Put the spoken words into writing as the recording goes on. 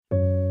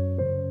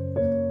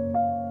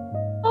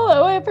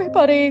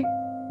everybody,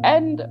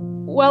 and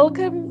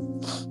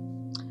welcome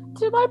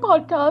to my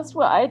podcast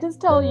where I just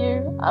tell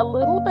you a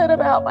little bit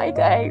about my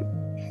day.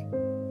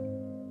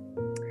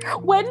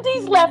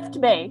 Wendy's left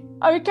me,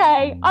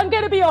 okay? I'm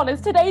going to be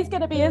honest, today's going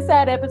to be a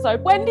sad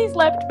episode. Wendy's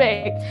left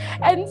me,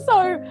 and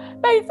so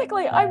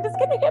basically I'm just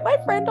going to get my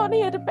friend on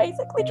here to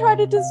basically try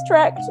to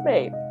distract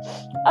me.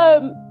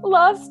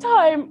 Last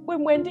time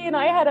when Wendy and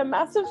I had a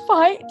massive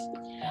fight,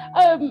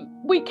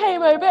 we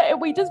came over and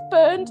we just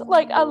burned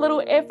like a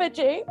little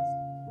effigy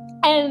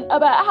and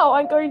about how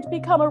I'm going to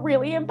become a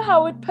really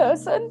empowered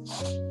person.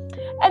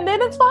 And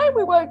then it's fine,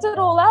 we worked it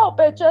all out,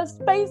 but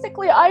just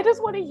basically I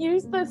just want to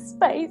use this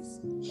space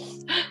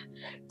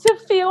to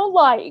feel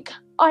like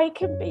I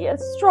can be a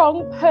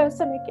strong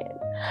person again.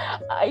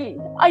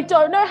 I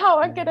don't know how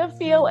I'm going to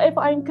feel if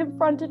I'm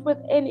confronted with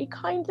any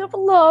kind of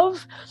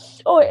love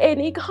or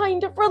any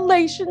kind of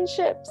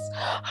relationships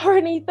or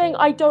anything.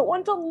 I don't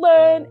want to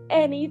learn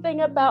anything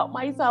about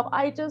myself.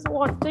 I just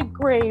want to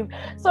grieve.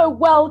 So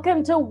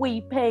welcome to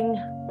Weeping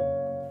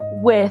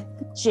with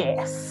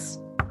Jess.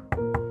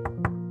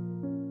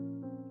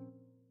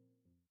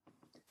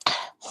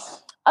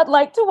 I'd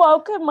like to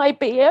welcome my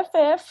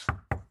BFF,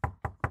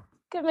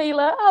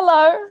 Camila.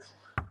 Hello.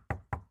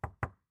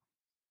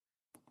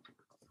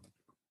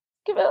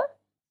 Camila?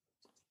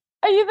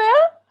 Are you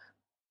there?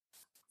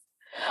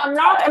 I'm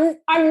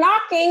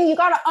knocking. You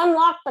gotta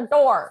unlock the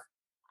door.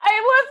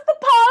 What's the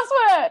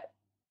password?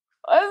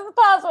 What's the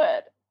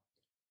password?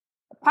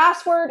 The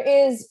password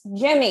is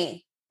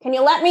Jimmy. Can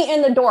you let me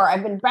in the door?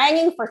 I've been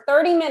banging for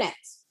 30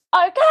 minutes.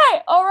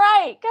 Okay, all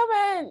right. Come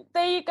in.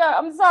 There you go.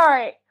 I'm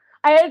sorry.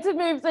 I had to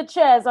move the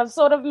chairs. I've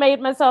sort of made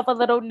myself a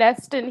little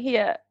nest in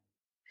here.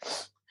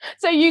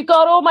 So you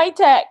got all my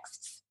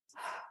texts?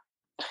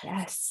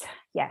 Yes.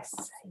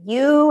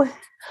 You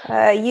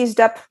used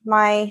up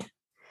my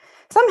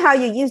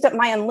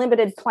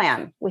unlimited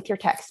plan with your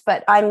text,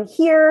 but I'm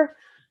here.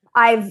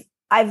 I've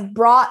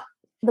brought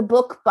the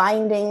book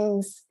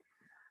bindings.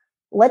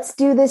 Let's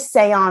do this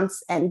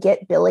seance and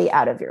get Billy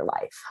out of your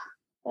life.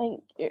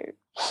 Thank you.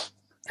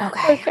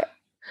 Okay.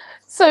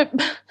 So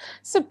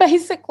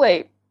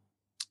basically,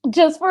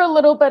 just for a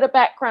little bit of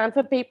background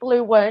for people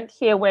who weren't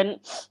here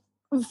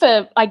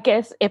for I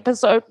guess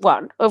episode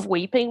 1 of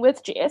Weeping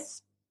with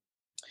Jess.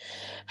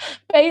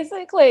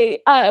 Basically,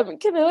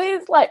 Camilla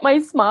is like my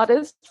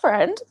smartest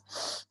friend,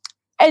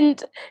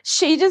 and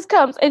she just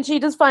comes and she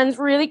just finds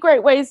really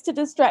great ways to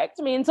distract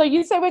me. And so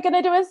you say we're going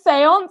to do a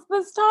seance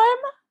this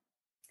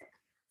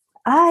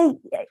time?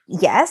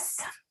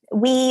 Yes.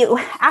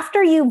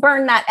 After you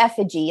burned that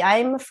effigy,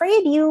 I'm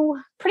afraid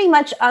you pretty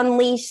much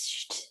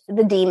unleashed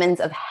the demons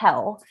of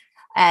hell.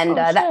 And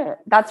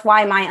that's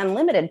why my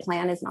unlimited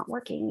plan is not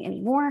working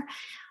anymore.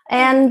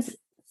 And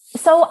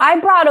so I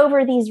brought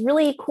over these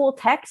really cool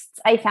texts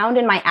I found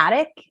in my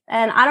attic.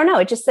 And I don't know,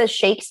 it just says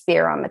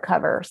Shakespeare on the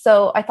cover.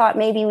 So I thought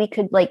maybe we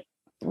could like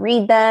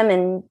read them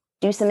and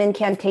do some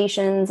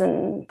incantations.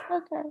 And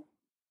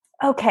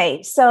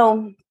Okay,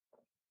 so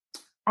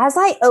as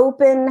I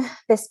open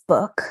this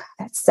book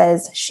that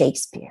says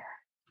Shakespeare,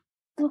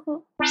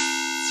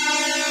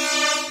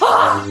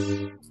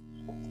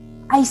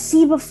 I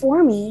see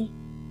before me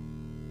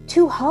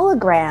 2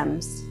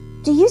 holograms.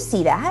 Do you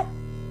see that?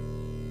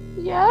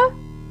 Yeah.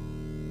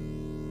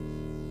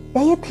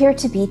 They appear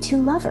to be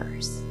 2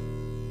 lovers.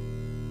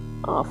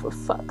 Oh, for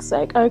fuck's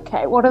sake.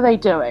 Okay, what are they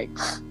doing?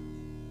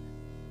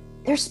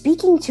 They're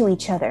speaking to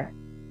each other.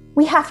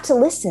 We have to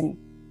listen.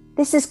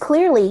 This is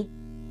clearly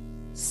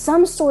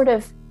some sort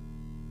of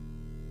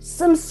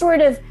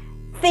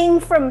thing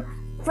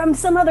from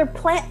some other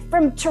planet,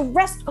 from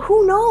terrestrial.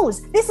 Who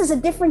knows? This is a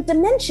different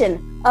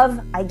dimension of,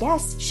 I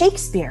guess,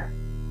 Shakespeare.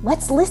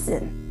 Let's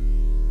listen.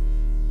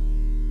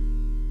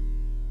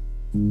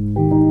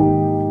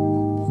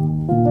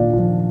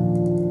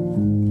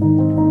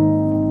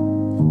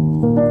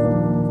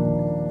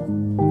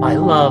 My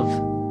love,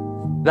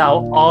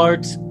 thou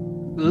art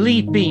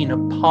leaping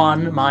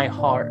upon my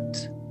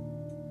heart.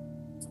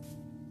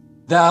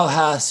 Thou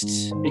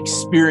hast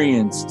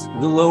experienced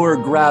the lower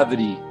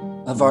gravity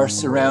of our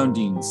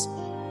surroundings,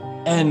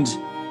 and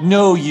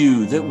know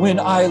you that when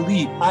I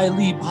leap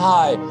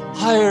high,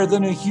 higher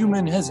than a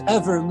human has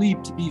ever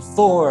leaped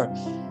before,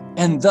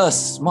 and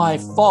thus my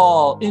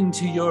fall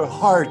into your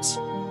heart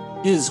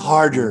is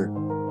harder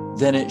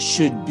than it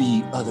should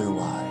be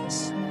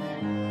otherwise.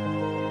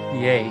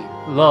 Yea,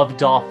 love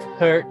doth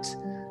hurt,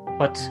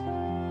 but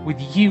with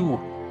you,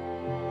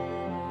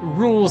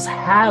 rules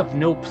have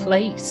no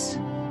place.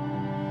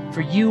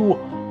 For you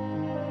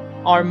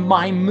are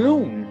my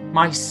moon,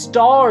 my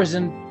stars,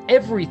 and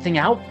everything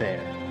out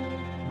there.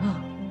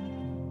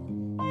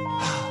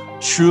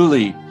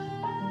 Truly,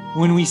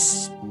 when we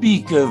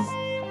speak of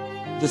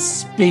the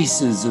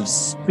spaces of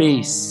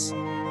space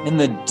and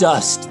the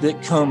dust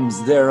that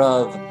comes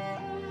thereof,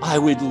 I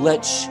would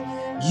let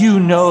you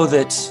know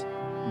that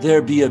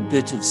there be a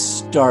bit of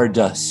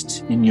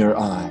stardust in your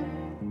eye.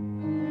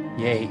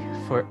 Yea,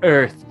 for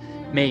earth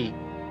may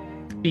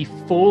be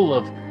full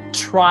of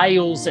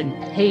trials and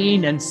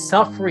pain and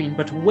suffering,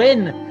 but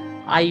when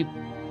I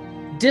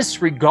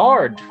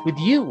disregard with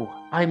you,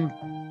 I'm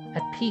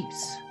at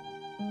peace.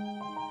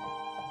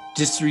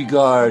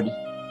 Disregard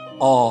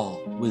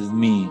all with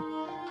me.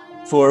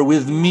 For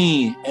with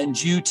me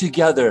and you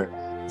together,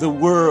 the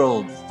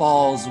world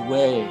falls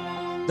away.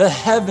 The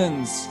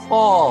heavens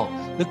fall,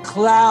 the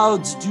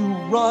clouds do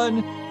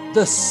run,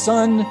 the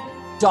sun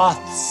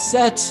doth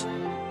set,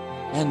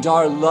 and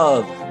our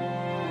love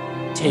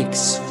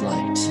takes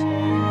flight.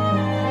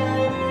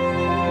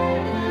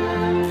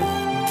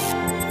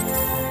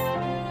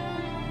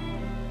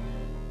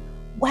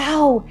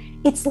 Wow,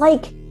 it's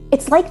like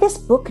this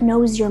book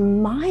knows your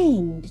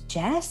mind,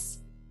 Jess.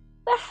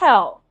 The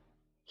hell?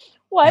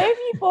 Why have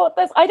you bought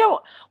this?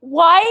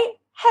 Why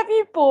have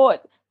you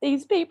bought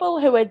these people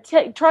who are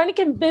trying to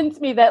convince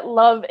me that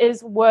love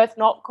is worth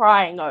not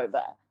crying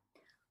over?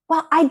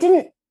 Well, I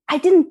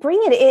didn't bring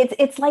it.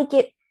 It's like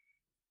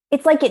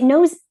it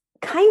knows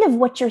kind of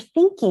what you're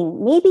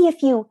thinking. Maybe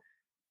if you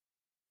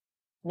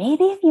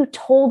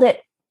told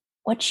it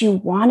what you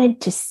wanted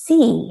to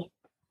see,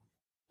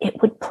 it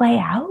would play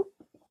out.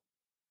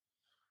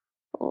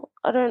 Well,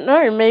 I don't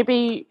know.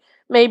 Maybe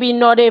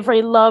not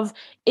every love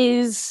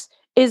is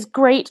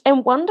great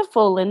and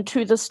wonderful and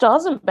to the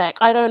stars and back.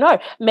 I don't know.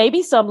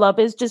 Maybe some love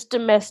is just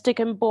domestic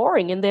and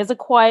boring and there's a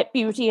quiet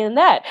beauty in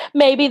that.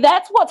 Maybe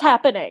that's what's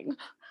happening.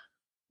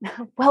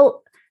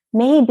 Well,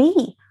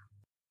 maybe.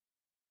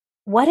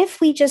 What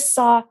if we just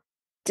saw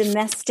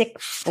domestic,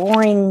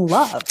 boring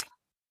love?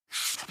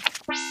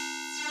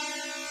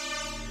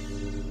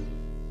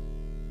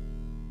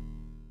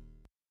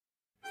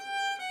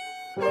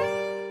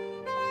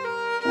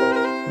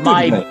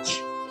 My wench.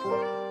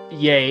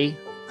 Yea.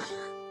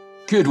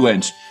 Good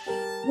wench.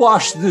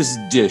 Wash this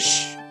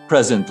dish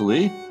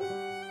presently.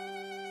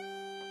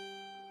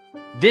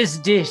 This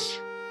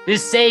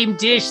same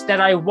dish that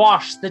I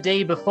washed the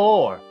day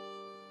before.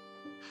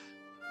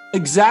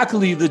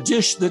 Exactly the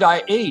dish that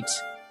I ate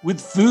with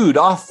food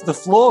off the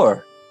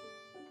floor.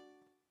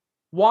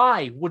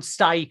 Why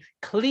wouldst I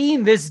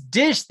clean this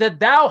dish that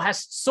thou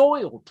hast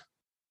soiled?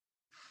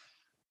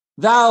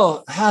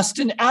 Thou hast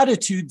an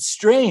attitude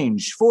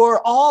strange,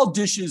 for all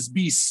dishes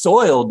be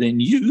soiled in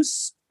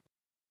use.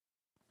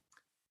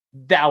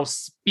 Thou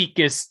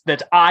speakest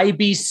that I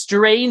be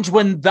strange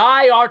when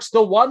thy art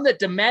the one that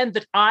demand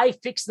that I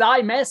fix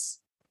thy mess?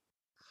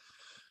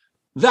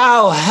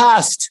 Thou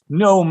hast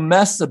no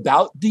mess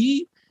about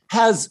thee?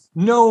 Has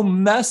no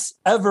mess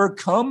ever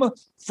come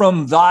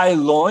from thy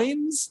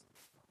loins?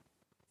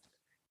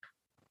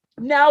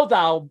 Now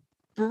thou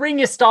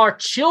bringest our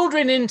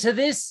children into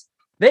this.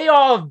 They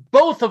are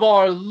both of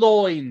our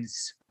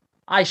loins.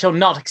 I shall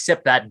not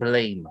accept that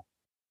blame.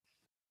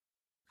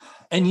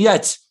 And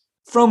yet,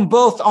 from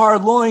both our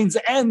loins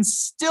and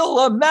still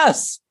a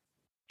mess,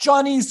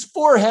 Johnny's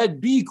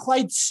forehead be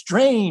quite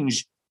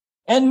strange.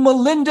 And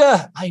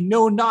Melinda, I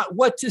know not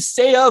what to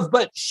say of,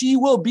 but she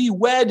will be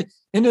wed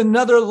in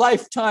another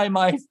lifetime,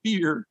 I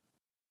fear.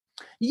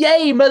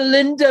 Yea,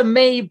 Melinda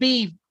may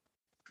be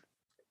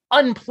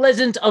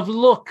unpleasant of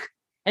look,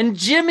 and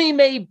Jimmy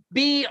may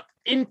be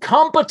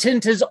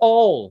incompetent as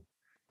all.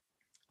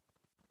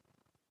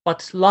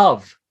 But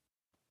love,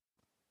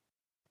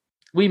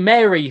 we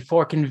marry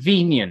for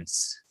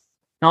convenience,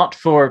 not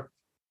for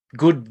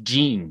good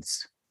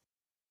genes.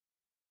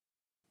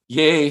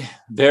 Yea,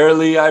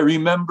 verily I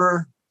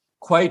remember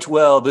quite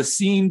well the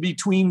scene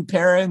between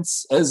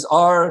parents as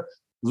our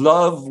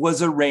love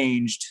was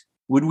arranged.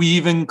 Would we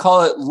even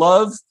call it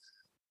love?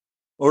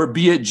 Or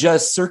be it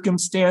just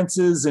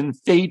circumstances and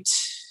fate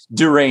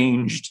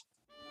deranged?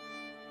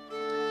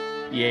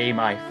 Yea,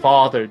 my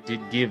father did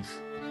give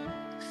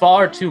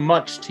far too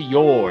much to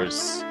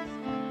yours.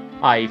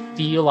 I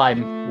feel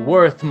I'm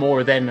worth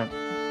more than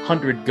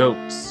 100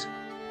 goats.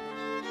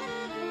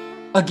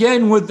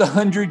 Again with the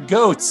 100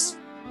 goats.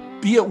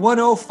 Be it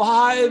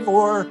 105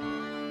 or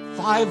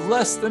 5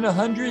 less than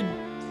 100,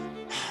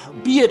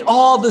 be it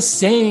all the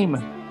same.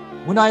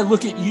 When I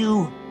look at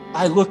you,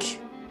 I look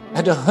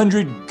at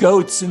 100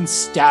 goats in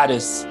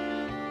status,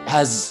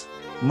 as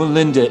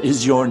Melinda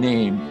is your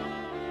name.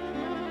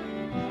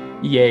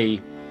 Yea,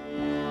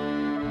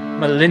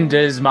 Melinda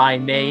is my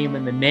name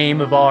and the name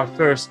of our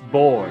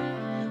firstborn.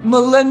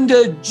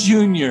 Melinda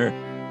Jr.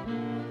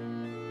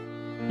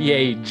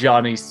 Yea,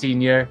 Johnny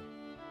Sr.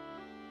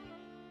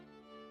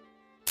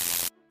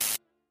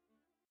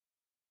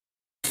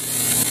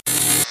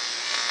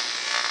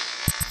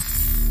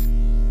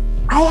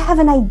 I have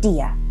an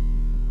idea.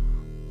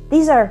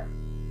 These are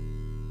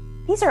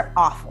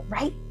awful,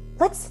 right?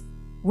 Let's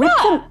rip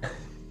them.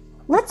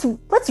 Let's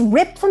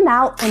rip them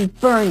out and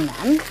burn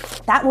them.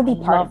 That will be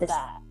part of this.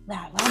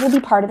 That will be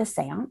part of the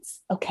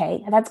seance.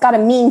 Okay, that's got to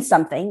mean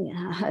something.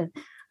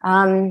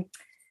 And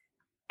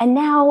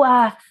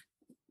now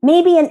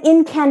maybe an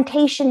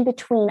incantation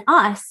between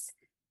us,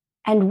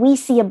 and we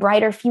see a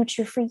brighter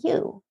future for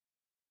you.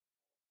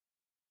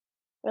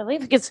 Really?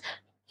 Because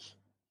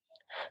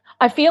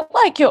I feel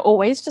like you're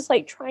always just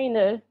trying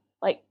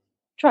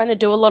to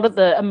do a lot of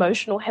the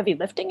emotional heavy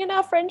lifting in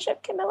our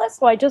friendship, Camilla.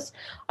 So I just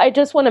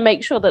want to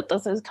make sure that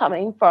this is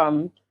coming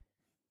from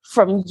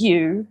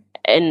you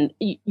and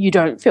you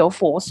don't feel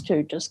forced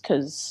to just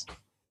because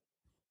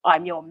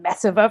I'm your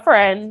mess of a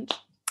friend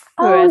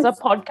who has a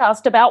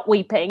podcast about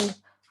weeping.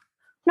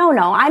 No,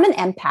 I'm an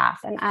empath,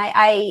 and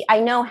I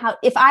know how,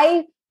 if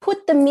I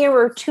put the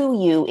mirror to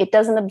you, it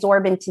doesn't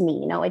absorb into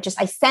me.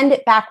 I send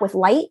it back with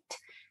light,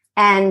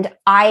 and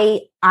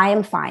I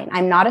am fine.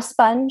 I'm not a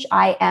sponge.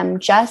 I am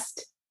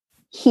just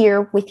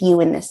here with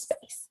you in this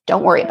space.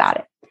 Don't worry about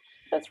it.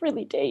 That's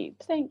really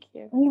deep. Thank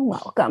you. You're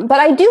welcome. But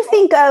I do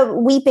think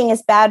weeping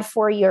is bad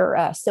for your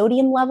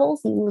sodium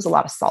levels. You lose a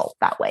lot of salt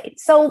that way.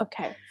 So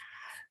okay,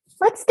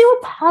 let's do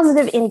a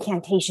positive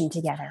incantation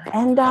together.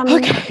 And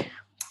okay.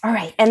 All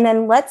right. And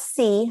then let's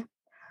see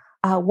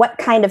what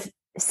kind of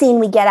scene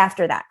we get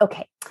after that.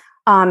 Okay.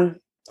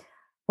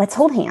 Let's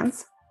hold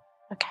hands.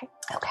 Okay.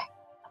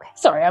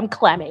 Sorry, I'm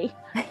clammy.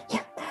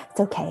 Yeah, it's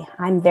okay.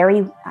 I'm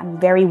very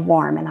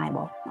warm, and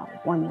I'll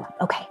warm you up.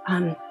 Okay.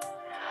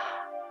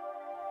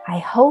 I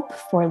hope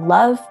for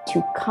love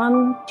to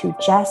come to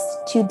Jess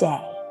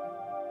today.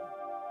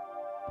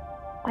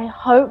 I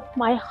hope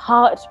my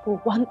heart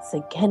will once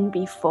again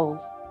be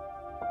full.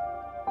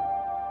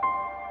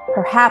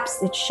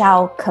 Perhaps it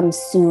shall come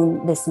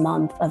soon this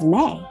month of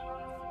May.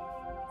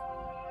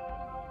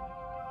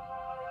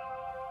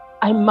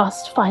 I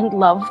must find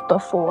love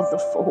before the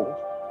fall.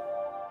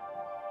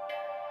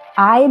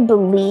 I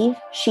believe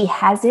she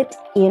has it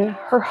in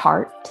her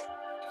heart.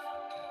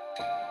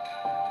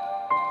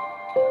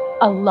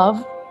 A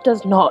love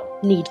does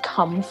not need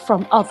come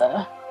from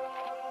other.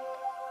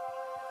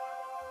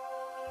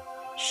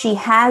 She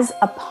has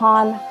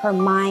upon her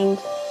mind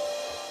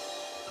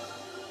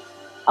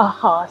a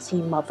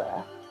hearty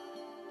mother.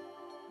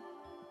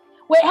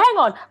 Wait, hang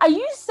on. Are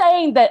you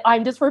saying that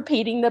I'm just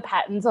repeating the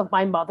patterns of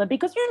my mother?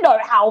 Because you know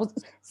how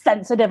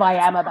sensitive I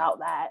am about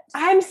that.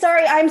 I'm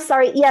sorry.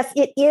 Yes,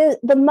 it is.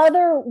 The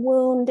mother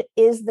wound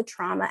is the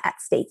trauma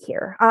at stake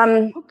here.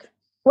 Okay.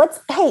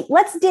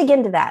 Let's dig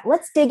into that.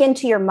 Let's dig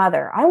into your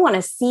mother. I want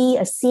to see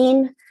a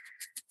scene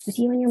with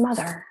you and your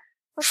mother.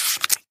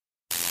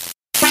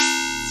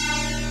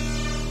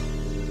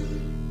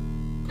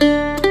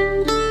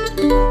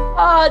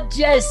 Ah,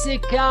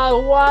 Jessica,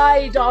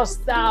 why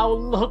dost thou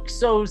look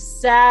so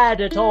sad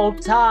at all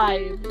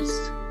times?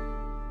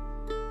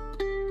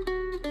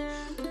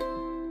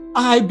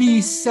 I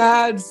be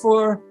sad,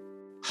 for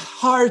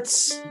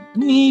hearts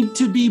need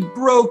to be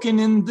broken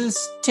in this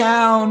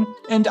town,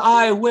 and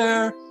I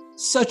wear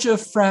such a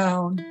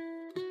frown.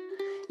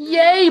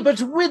 Yea,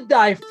 but with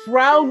thy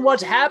frown,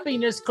 what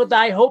happiness could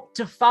thy hope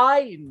to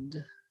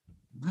find?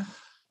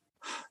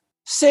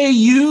 Say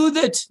you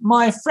that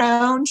my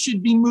frown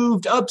should be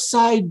moved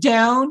upside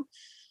down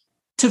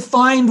to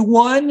find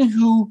one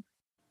who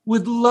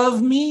would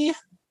love me?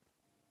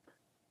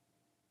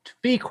 To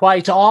be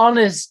quite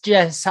honest,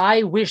 Jess,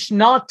 I wish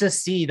not to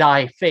see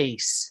thy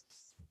face.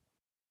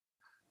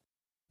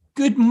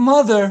 Good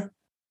mother,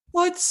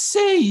 what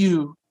say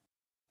you?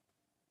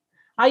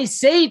 I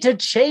say to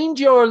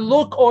change your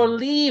look or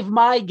leave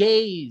my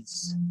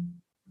gaze.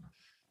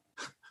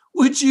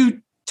 Would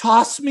you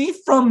toss me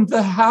from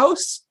the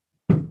house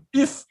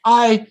if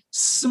I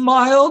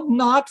smiled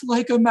not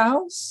like a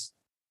mouse?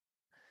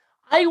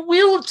 I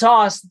will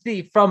toss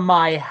thee from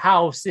my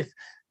house if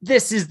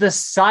this is the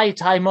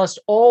sight I must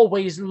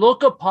always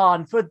look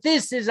upon, for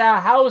this is a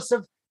house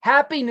of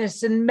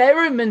happiness and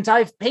merriment.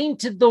 I've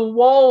painted the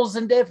walls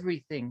and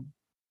everything.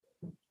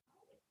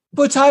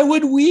 But I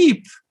would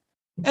weep,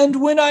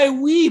 and when I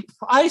weep,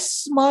 I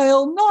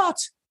smile not.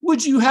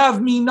 Would you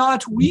have me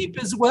not weep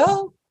as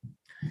well?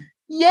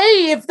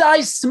 Yea, if thy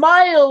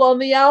smile on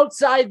the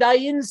outside, thy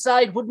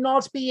inside would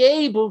not be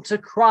able to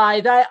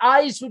cry. Thy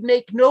eyes would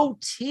make no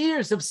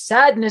tears of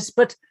sadness,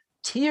 but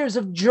tears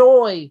of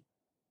joy.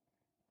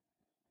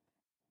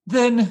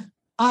 Then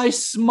I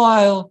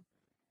smile,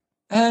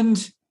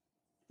 and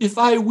if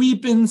I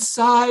weep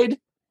inside,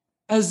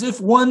 as if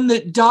one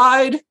that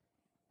died,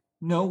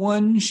 no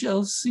one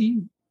shall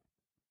see.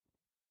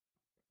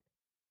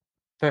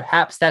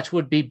 Perhaps that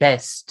would be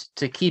best,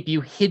 to keep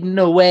you hidden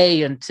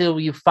away until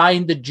you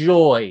find the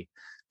joy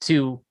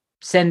to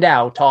send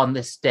out on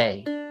this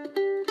day.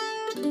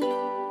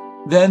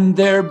 Then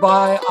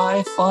thereby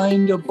I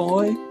find a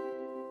boy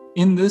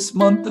in this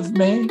month of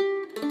May.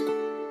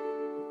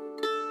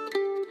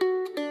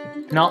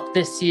 If not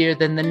this year,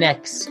 then the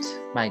next,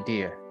 my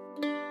dear.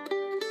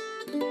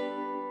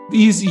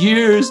 These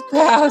years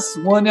pass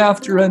one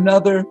after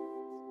another.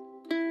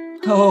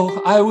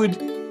 Oh, I would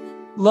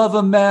love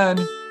a man,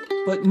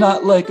 but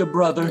not like a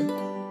brother.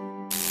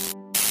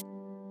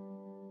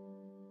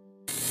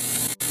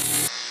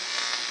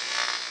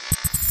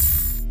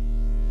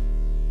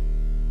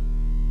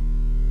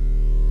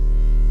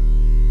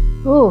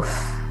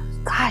 Oof,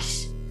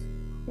 gosh,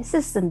 this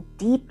is some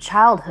deep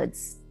childhood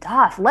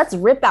stuff. Let's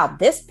rip out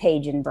this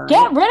page and burn.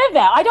 Get rid of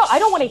that. I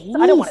don't want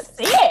to. I don't want to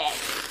see it.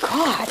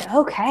 God,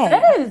 okay.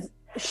 That is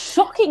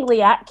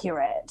shockingly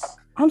accurate.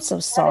 I'm so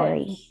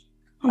sorry.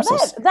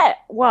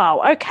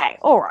 Wow. Okay.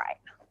 All right.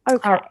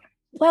 Okay.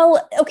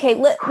 Well, okay.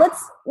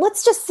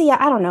 Let's just see.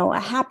 I don't know, a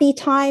happy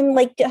time.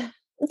 Like,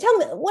 tell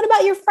me, what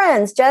about your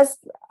friends?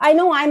 I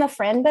know I'm a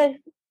friend, but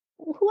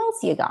who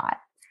else you got?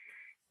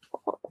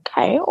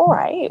 Okay, all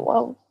right.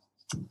 Well,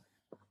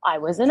 I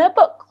was in a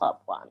book club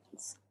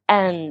once,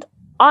 and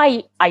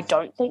I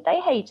don't think they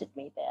hated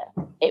me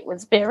there. It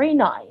was very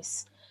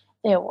nice.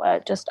 There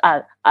were just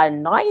a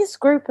nice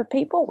group of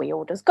people. We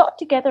all just got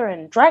together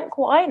and drank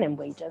wine, and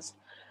we just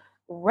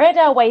read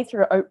our way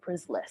through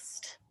Oprah's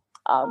list.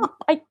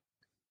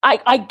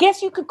 I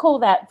guess you could call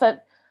that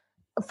for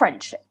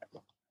friendship.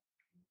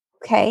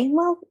 Okay,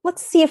 well,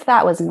 let's see if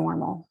that was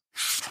normal.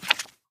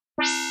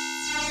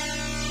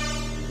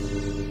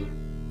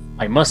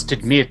 I must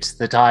admit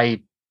that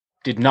I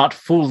did not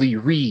fully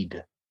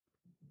read,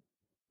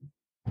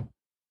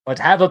 but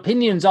have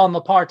opinions on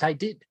the part I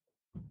did.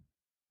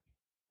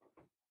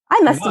 I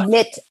must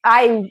admit,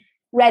 I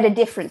read a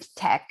different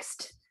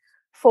text,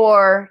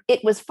 for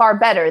it was far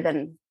better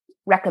than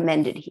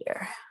recommended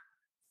here.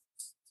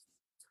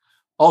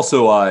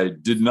 Also, I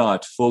did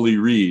not fully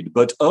read,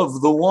 but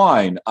of the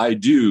wine I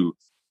do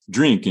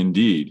drink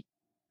indeed.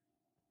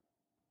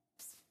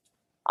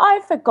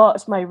 I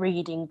forgot my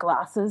reading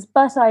glasses,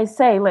 but I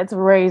say let's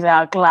raise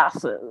our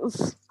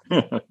glasses.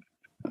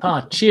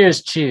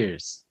 Cheers,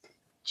 cheers.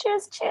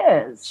 Cheers,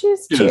 cheers.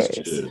 Cheers, Cheers,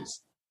 cheers.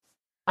 cheers.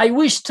 I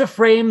wish to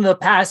frame the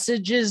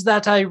passages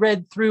that I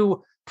read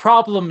through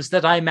problems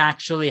that I'm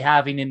actually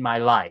having in my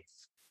life.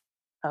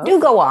 Oh. Do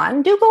go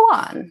on.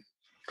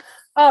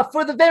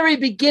 For the very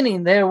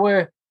beginning, there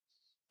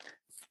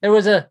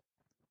was a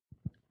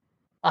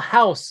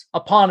house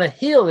upon a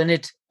hill, and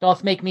it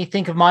doth make me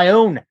think of my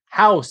own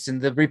house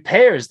and the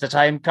repairs that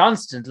I am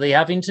constantly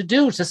having to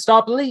do to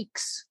stop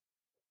leaks.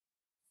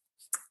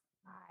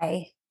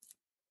 The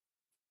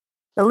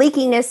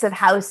leakiness of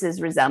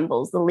houses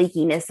resembles the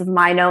leakiness of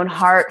mine own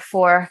heart,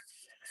 for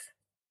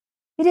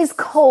it is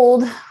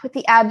cold with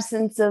the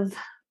absence of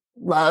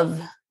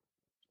love.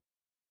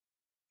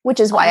 Which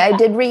is why I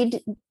did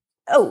read...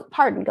 Oh,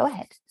 pardon, go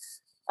ahead.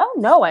 Oh,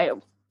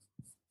 no,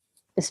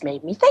 this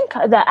made me think.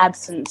 The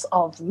absence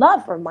of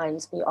love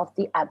reminds me of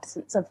the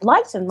absence of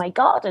light in my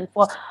garden,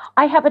 for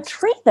I have a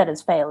tree that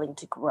is failing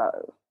to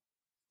grow.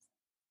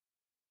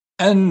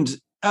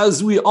 And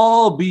as we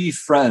all be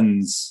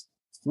friends,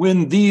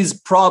 when these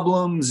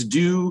problems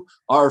do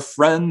our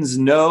friends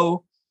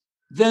know,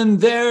 then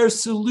their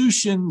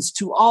solutions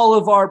to all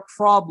of our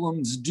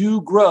problems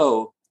do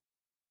grow.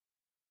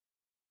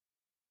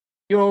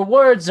 Your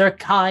words are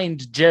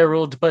kind,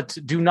 Gerald, but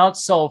do not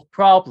solve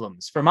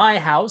problems. For my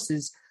house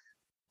is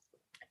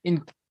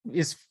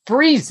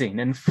freezing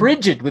and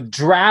frigid with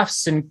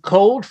drafts and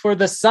cold, for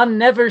the sun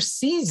never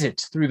sees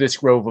it through this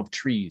grove of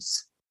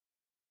trees.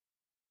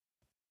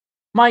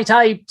 Might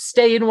I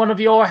stay in one of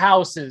your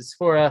houses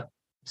for a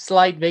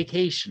slight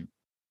vacation?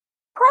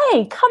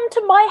 Pray, come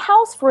to my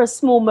house for a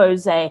small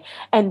mosé,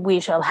 and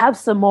we shall have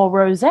some more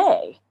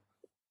rosé.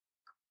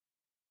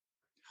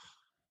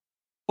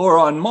 Or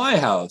on my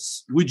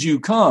house, would you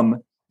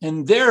come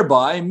and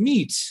thereby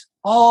meet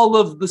all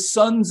of the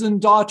sons and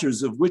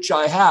daughters of which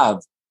I have,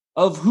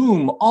 of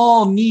whom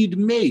all need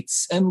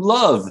mates and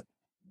love,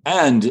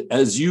 and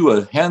as you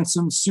a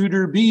handsome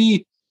suitor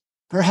be,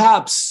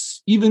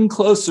 perhaps even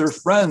closer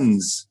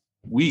friends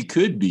we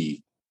could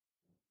be.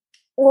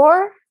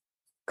 Or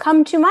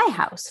come to my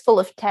house full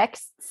of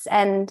texts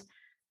and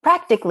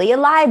practically a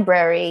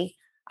library.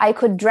 I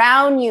could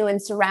drown you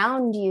and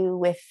surround you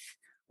with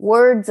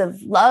words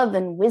of love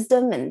and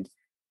wisdom and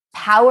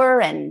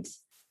power and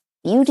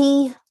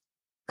beauty.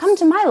 Come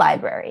to my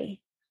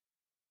library.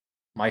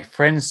 My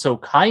friends so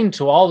kind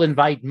to all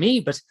invite me,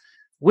 but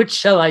which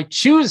shall I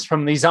choose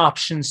from these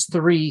options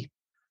 3?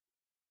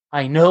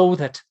 I know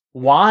that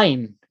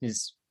wine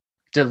is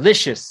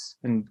delicious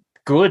and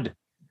good,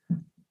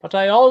 but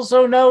I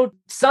also know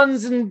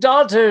sons and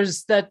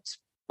daughters that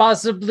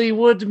possibly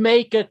would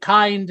make a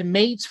kind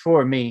mate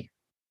for me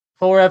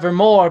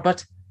forevermore,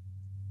 but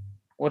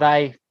would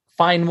I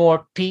find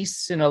more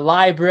peace in a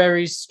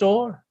library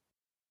store?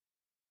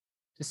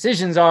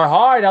 Decisions are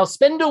hard. I'll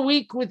spend a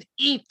week with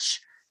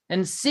each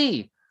and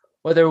see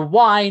whether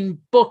wine,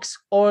 books,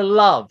 or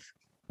love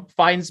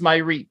finds my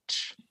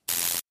reach.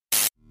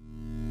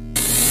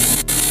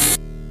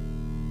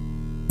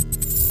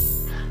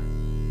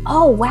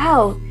 Oh,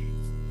 wow.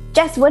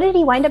 Jess, what did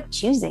he wind up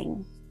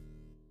choosing?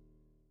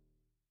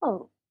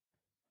 Oh,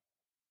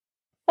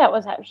 that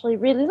was actually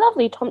really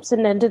lovely.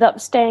 Thompson ended up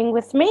staying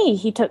with me.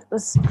 He took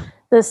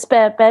the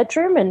spare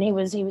bedroom, and he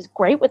was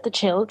great with the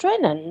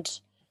children, and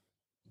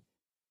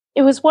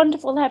it was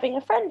wonderful having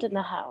a friend in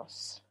the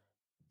house.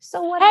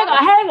 So what?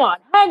 Hang on.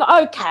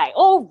 Okay,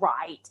 all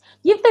right.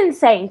 You've been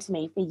saying to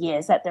me for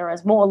years that there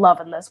is more love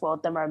in this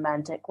world than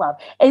romantic love.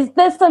 Is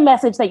this the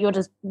message that you're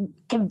just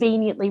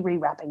conveniently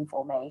rewrapping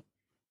for me?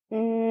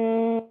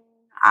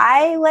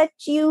 I let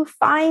you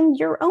find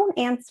your own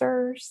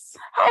answers.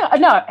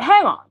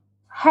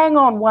 Hang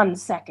on 1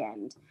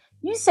 second.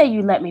 You say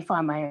you let me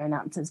find my own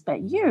answers,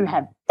 but you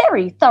have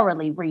very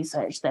thoroughly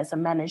researched this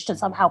and managed to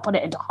somehow put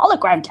it into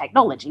hologram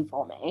technology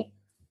for me.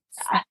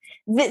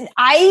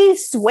 I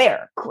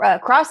swear,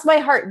 cross my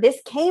heart,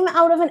 this came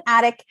out of an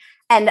attic,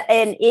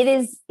 and it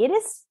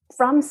is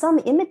from some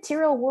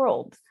immaterial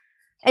world.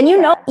 And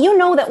you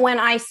know that when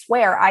I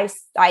swear,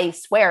 I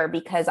swear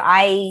because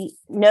I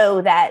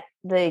know that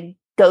the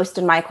ghost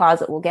in my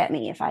closet will get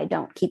me if I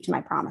don't keep to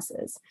my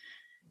promises.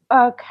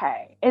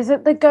 Okay. Is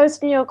it the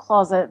ghost in your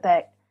closet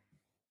that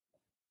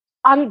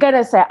I'm going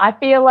to say, I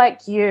feel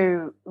like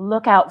you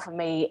look out for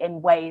me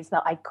in ways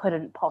that I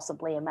couldn't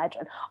possibly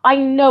imagine. I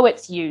know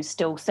it's you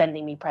still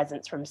sending me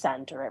presents from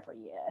Santa every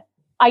year.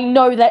 I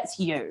know that's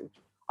you.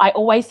 I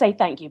always say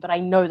thank you, but I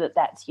know that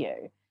that's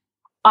you.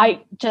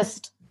 I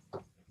just...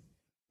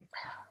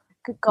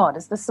 Good God,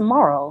 is this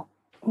immoral?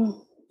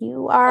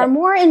 You are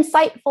more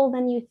insightful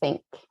than you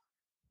think.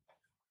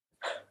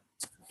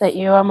 That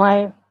you are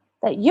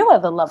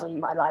the love in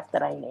my life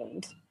that I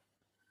need.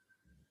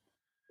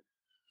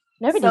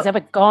 Nobody's ever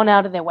gone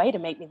out of their way to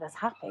make me this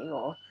happy,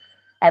 or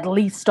at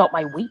least stop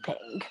my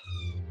weeping.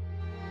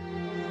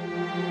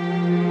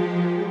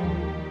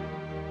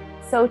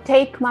 So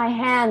take my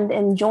hand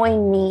and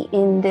join me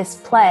in this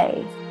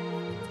play.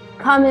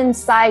 Come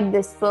inside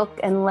this book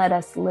and let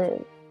us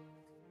live.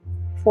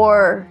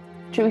 For,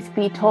 truth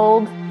be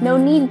told, no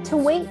need to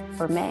wait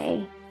for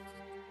May.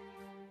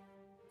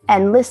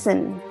 And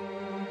listen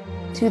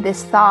to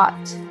this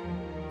thought.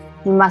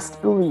 You must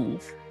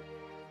believe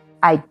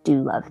I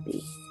do love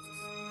thee.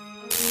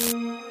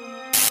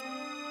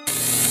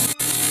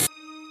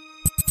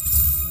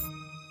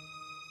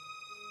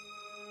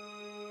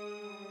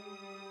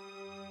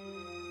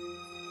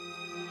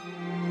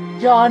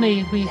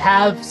 Johnny, we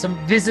have some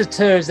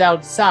visitors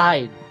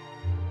outside.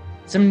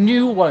 Some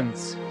new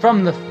ones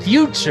from the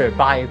future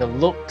by the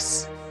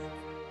looks.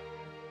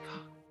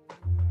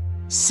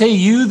 Say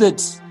you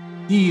that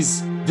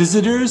these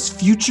visitors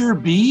future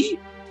be?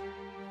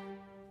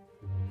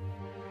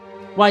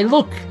 Why,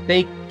 look,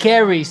 they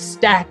carry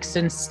stacks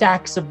and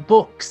stacks of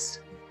books.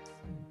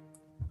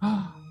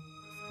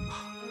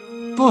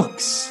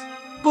 Books.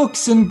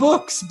 Books and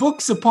books.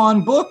 Books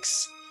upon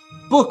books.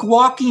 Book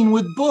walking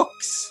with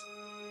books.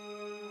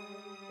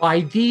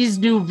 Why, these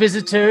new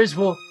visitors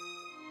will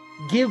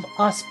give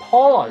us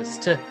pause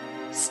to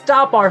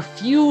stop our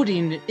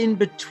feuding in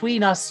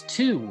between us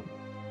two,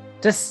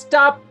 to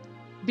stop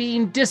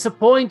being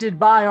disappointed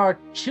by our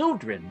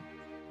children,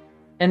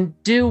 and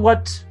do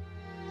what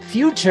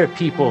future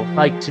people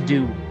like to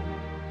do.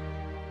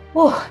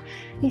 Oh,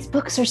 these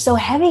books are so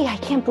heavy. I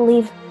can't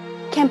believe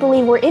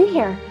we're in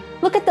here.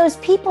 Look at those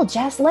people,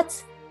 Jess.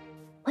 Let's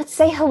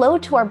say hello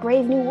to our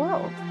brave new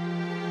world.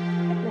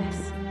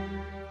 Goodness.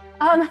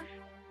 Hello?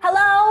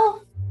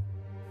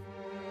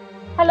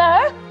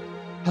 Hello?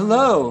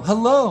 Hello,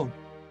 hello.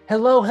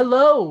 Hello,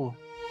 hello.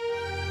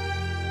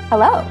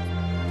 Hello.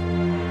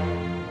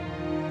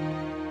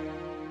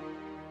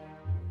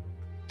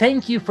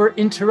 Thank you for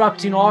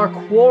interrupting our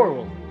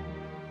quarrel.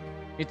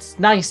 It's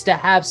nice to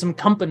have some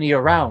company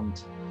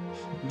around.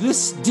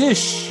 This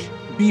dish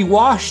be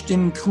washed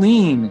and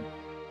clean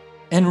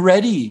and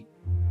ready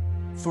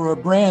for a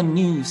brand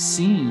new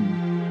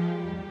scene.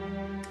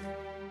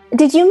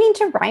 Did you mean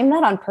to rhyme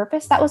that on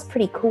purpose? That was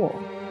pretty cool.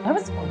 That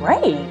was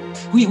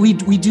great.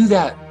 We do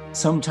that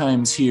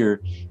sometimes here.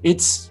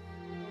 It's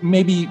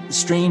maybe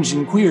strange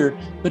and queer,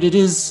 but it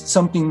is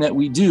something that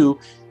we do.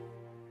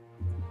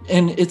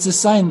 And it's a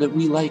sign that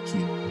we like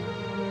you.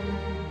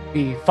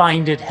 We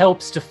find it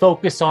helps to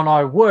focus on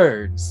our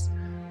words,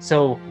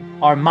 so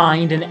our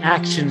mind and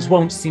actions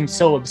won't seem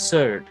so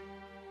absurd.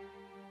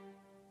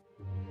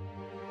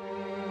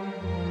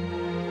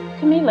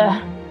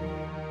 Camila,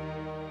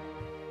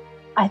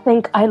 I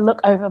think I look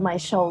over my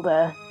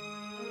shoulder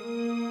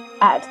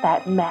at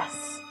that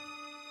mess.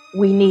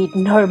 We need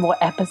no more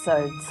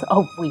episodes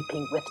of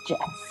Weeping with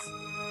Jess.